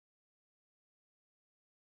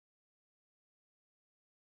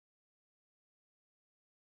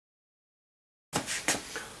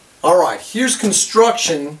Alright, here's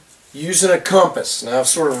construction using a compass. Now I've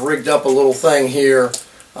sort of rigged up a little thing here.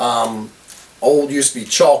 Old used to be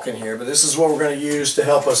chalk in here, but this is what we're going to use to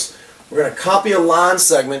help us. We're going to copy a line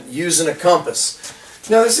segment using a compass.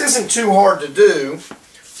 Now this isn't too hard to do.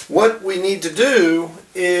 What we need to do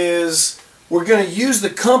is we're going to use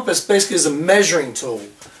the compass basically as a measuring tool.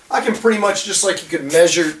 I can pretty much, just like you could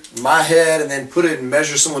measure my head and then put it and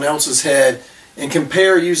measure someone else's head and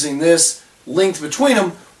compare using this length between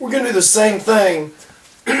them, we're going to do the same thing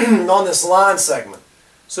on this line segment.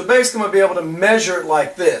 So basically I'm going to be able to measure it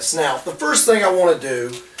like this. Now the first thing I want to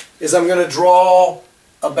do is I'm going to draw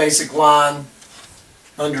a basic line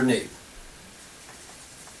underneath.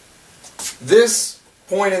 This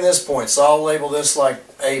point and this point, so I'll label this like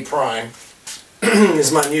A prime,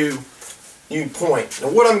 is my new point. Now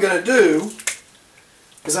what I'm going to do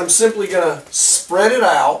is I'm simply going to spread it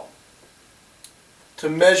out to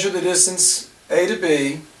measure the distance A to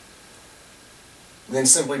B. Then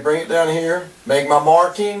simply bring it down here, make my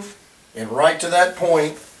marking, and right to that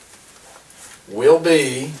point will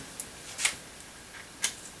be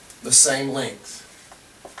the same length.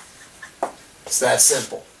 It's that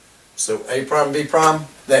simple. So A prime, B prime,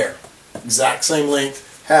 there. Exact same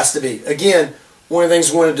length, has to be. Again, one of the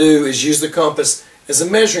things we want to do is use the compass as a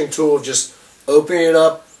measuring tool, just opening it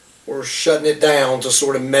up or shutting it down to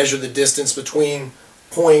sort of measure the distance between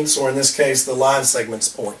points, or in this case the line segments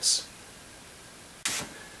points.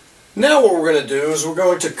 Now what we're going to do is we're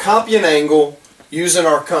going to copy an angle using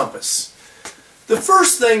our compass. The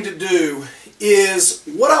first thing to do is,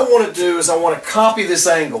 what I want to do is I want to copy this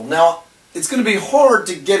angle. Now it's going to be hard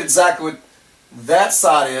to get exactly what that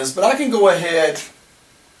side is, but I can go ahead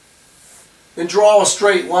and draw a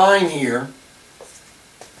straight line here.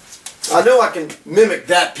 I know I can mimic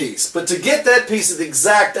that piece, but to get that piece at the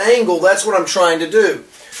exact angle, that's what I'm trying to do.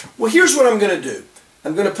 Well, here's what I'm going to do.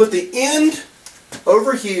 I'm going to put the end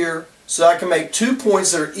over here so I can make 2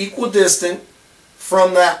 points that are equidistant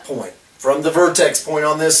from that point, from the vertex point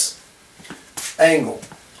on this angle.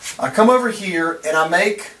 I come over here and I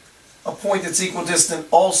make a point that's equidistant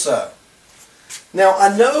also. Now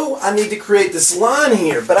I know I need to create this line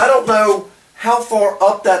here, but I don't know how far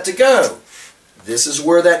up that to go. This is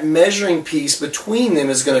where that measuring piece between them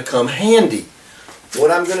is going to come handy.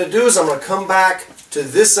 What I'm going to do is I'm going to come back to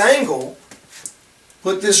this angle,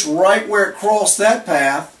 put this right where it crossed that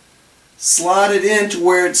path, slide it in to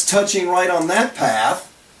where it's touching right on that path,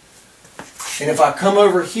 and if I come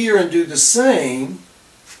over here and do the same,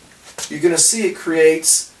 you're going to see it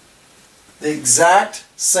creates the exact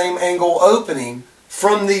same angle opening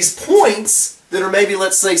from these points that are maybe,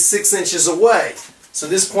 let's say, 6 inches away. So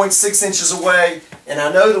this point's 6 inches away, and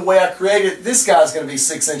I know the way I created it, this guy's going to be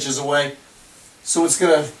 6 inches away, so it's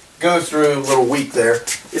going to go through, a little weak there,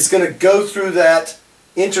 it's going to go through that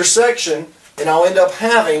intersection, and I'll end up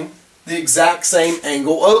having the exact same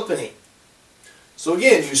angle opening. So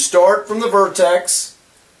again, you start from the vertex,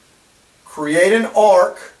 create an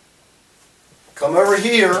arc, come over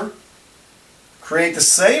here, create the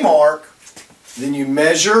same arc, then you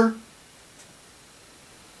measure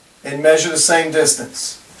and measure the same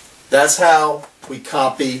distance. That's how we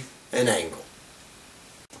copy an angle.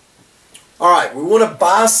 Alright, we want to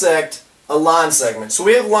bisect a line segment. So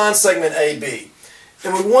we have line segment AB,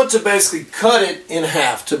 and we want to basically cut it in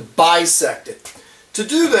half, to bisect it. To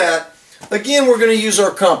do that, again, we're going to use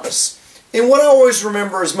our compass. And what I always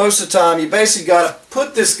remember is, most of the time you basically got to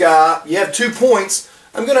put this guy, you have 2 points,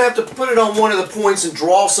 I'm going to have to put it on one of the points and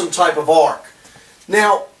draw some type of arc.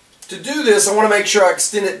 Now, to do this, I want to make sure I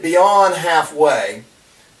extend it beyond halfway.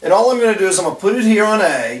 And all I'm going to do is I'm going to put it here on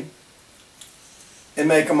A and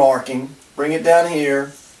make a marking. Bring it down here,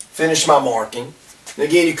 finish my marking. And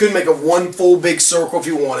again, you could make a one full big circle if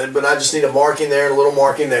you wanted, but I just need a marking there and a little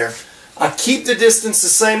marking there. I keep the distance the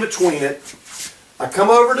same between it. I come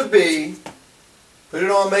over to B, put it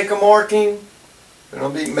on, make a marking, put it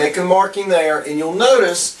on B, make a marking there, and you'll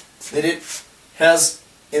notice that it has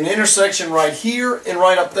an intersection right here and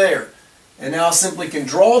right up there. And now I simply can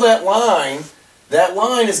draw that line. That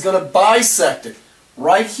line is going to bisect it.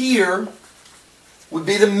 Right here would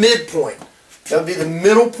be the midpoint. That would be the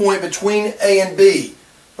middle point between A and B,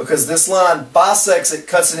 because this line bisects it,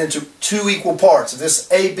 cuts it into 2 equal parts. If this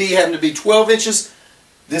AB happened to be 12 inches,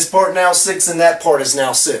 this part now 6 and that part is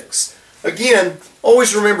now 6. Again,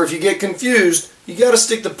 always remember, if you get confused, you got to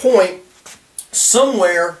stick the point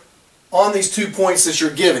somewhere on these 2 points that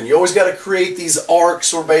you're given. You always got to create these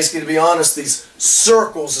arcs, or basically, to be honest, these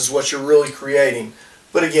circles is what you're really creating.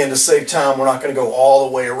 But again, to save time, we're not going to go all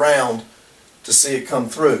the way around to see it come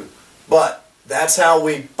through. But that's how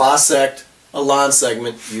we bisect a line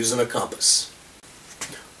segment using a compass.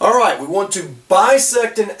 Alright, we want to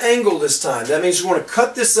bisect an angle this time. That means we want to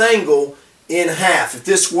cut this angle in half. If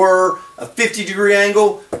this were a 50-degree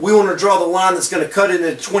angle, we want to draw the line that's going to cut it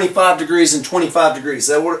into 25 degrees and 25 degrees.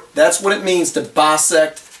 That's what it means to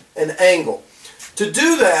bisect an angle. To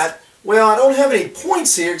do that, well, I don't have any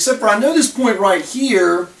points here, except for I know this point right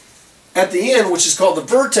here at the end, which is called the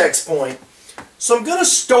vertex point. So I'm going to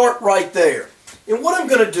start right there. And what I'm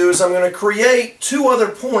going to do is I'm going to create two other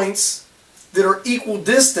points that are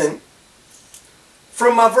equidistant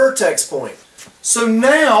from my vertex point. So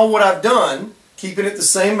now what I've done, keeping it the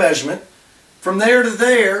same measurement, from there to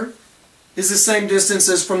there is the same distance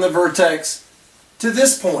as from the vertex to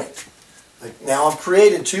this point. Now I've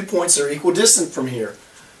created 2 points that are equidistant from here.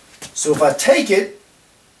 So if I take it,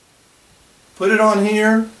 put it on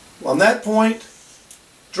here, on that point,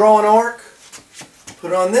 draw an arc,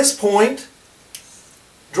 put it on this point,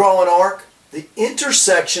 draw an arc, the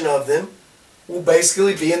intersection of them will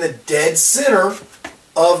basically be in the dead center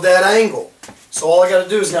of that angle. So all I got to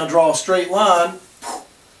do is now draw a straight line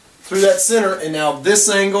through that center, and now this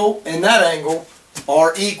angle and that angle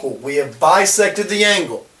are equal. We have bisected the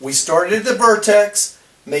angle. We started at the vertex,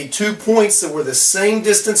 made 2 points that were the same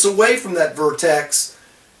distance away from that vertex,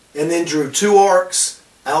 and then drew 2 arcs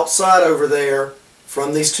outside over there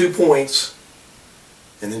from these 2 points,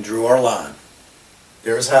 and then drew our line.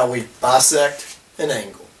 There's how we bisect an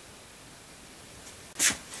angle.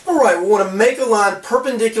 Alright, we want to make a line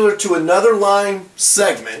perpendicular to another line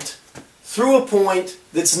segment through a point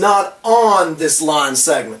that's not on this line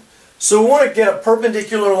segment. So we want to get a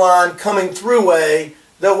perpendicular line coming through A,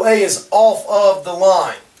 though A is off of the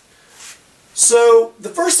line. So the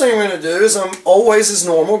first thing I'm going to do is I'm always, as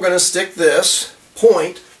normal, going to stick this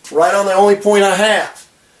point right on the only point I have.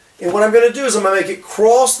 And what I'm going to do is I'm going to make it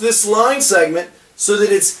cross this line segment so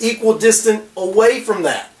that it's equidistant away from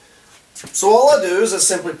that. So all I do is I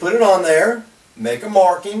simply put it on there, make a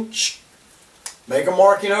marking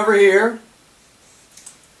over here,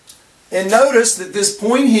 and notice that this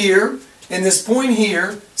point here and this point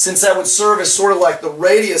here, since that would serve as sort of like the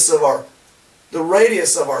radius of our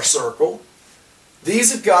circle,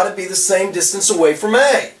 these have got to be the same distance away from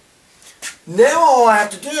A. Now all I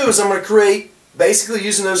have to do is I'm going to create, basically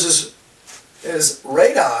using those as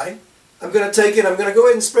radii, I'm going to take it, I'm going to go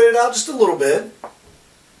ahead and spread it out just a little bit.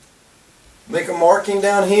 Make a marking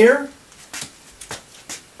down here.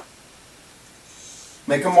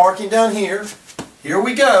 Make a marking down here. Here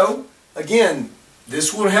we go. Again,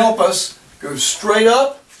 this will help us go straight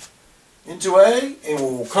up into A, and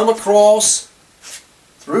we'll come across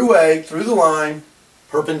through A, through the line,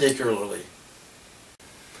 perpendicularly.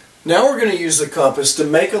 Now we're going to use the compass to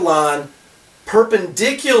make a line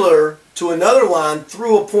perpendicular to another line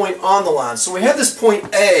through a point on the line. So we have this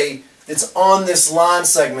point A that's on this line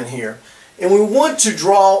segment here, and we want to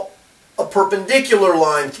draw a perpendicular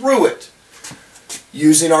line through it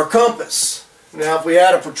using our compass. Now if we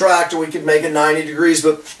had a protractor we could make it 90 degrees,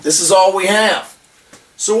 but this is all we have.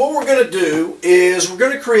 So what we're going to do is we're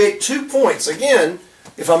going to create 2 points. Again,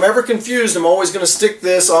 if I'm ever confused, I'm always going to stick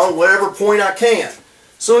this on whatever point I can.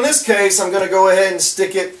 So in this case, I'm going to go ahead and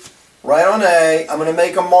stick it right on A. I'm going to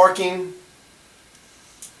make a marking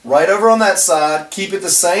right over on that side. Keep it the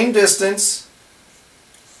same distance.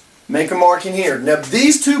 Make a marking here. Now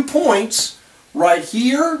these 2 points right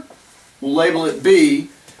here, we'll label it B,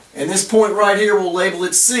 and this point right here, we'll label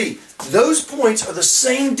it C. Those points are the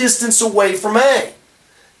same distance away from A.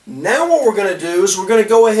 Now what we're going to do is we're going to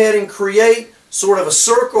go ahead and create sort of a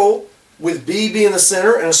circle with B being the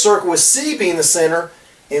center and a circle with C being the center,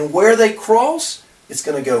 and where they cross, it's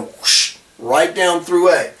going to go whoosh, right down through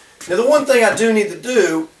A. Now the one thing I do need to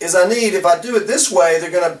do is if I do it this way,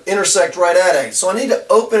 they're going to intersect right at A. So I need to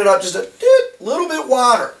open it up just a little bit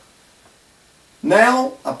wider.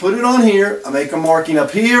 Now I put it on here, I make a marking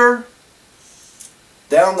up here,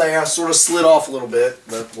 down there, I sort of slid off a little bit,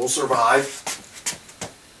 but we'll survive.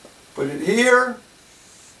 Put it here,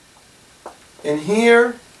 and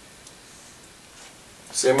here.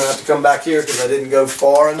 See, I'm going to have to come back here because I didn't go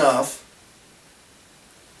far enough.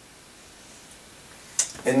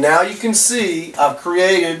 And now you can see I've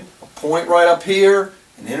created a point right up here,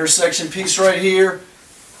 an intersection piece right here.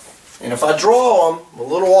 And if I draw them, I'm a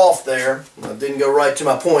little off there. I didn't go right to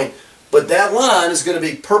my point. But that line is going to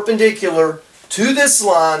be perpendicular to this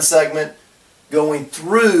line segment going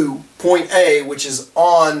through point A, which is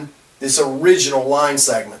on this original line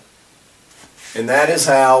segment. And that is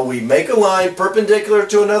how we make a line perpendicular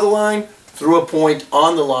to another line through a point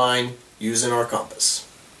on the line using our compass.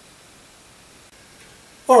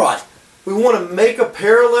 Alright, we want to make a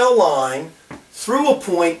parallel line through a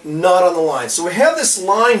point not on the line. So we have this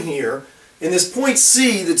line here and this point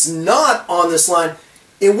C that's not on this line,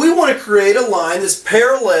 and we want to create a line that's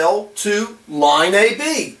parallel to line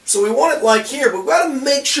AB. So we want it like here, but we've got to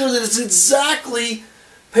make sure that it's exactly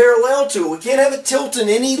parallel to it. We can't have it tilting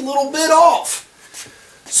any little bit off.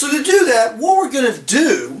 So to do that, what we're going to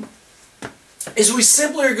do is we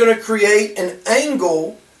simply are going to create an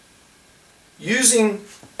angle using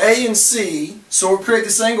A and C. So we'll create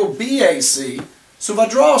this angle BAC. So if I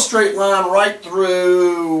draw a straight line right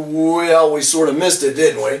through, well, we sort of missed it,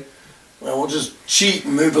 didn't we? Well, we'll just cheat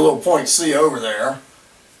and move the little point C over there.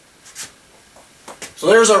 So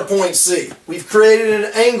there's our point C. We've created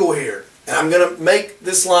an angle here, and I'm going to make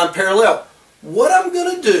this line parallel. What I'm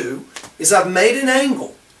going to do is I've made an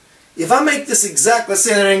angle. If I make this exact, let's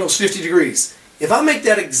say that angle is 50 degrees. If I make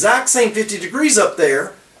that exact same 50 degrees up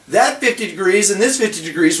there, that 50 degrees and this 50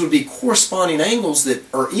 degrees would be corresponding angles that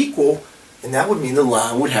are equal, and that would mean the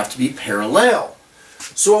line would have to be parallel.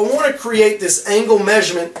 So I want to create this angle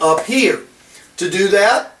measurement up here. To do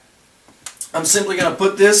that, I'm simply going to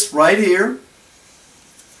put this right here.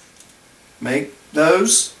 Make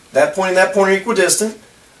those, that point and that point are equidistant.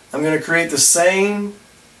 I'm going to create the same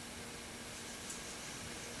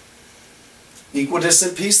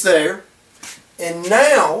equidistant piece there. And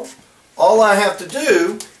now, all I have to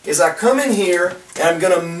do is I come in here and I'm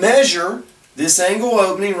going to measure this angle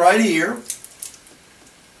opening right here,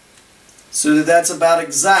 so that that's about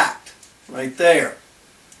exact right there.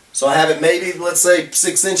 So I have it maybe, let's say,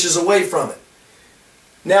 6 inches away from it.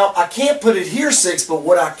 Now I can't put it here 6, but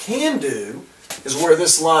what I can do is where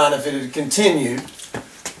this line, if it had continued,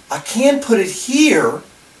 I can put it here,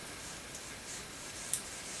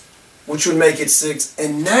 which would make it 6,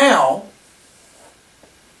 and now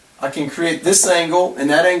I can create this angle and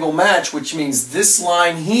that angle match, which means this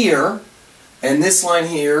line here and this line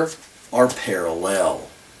here are parallel.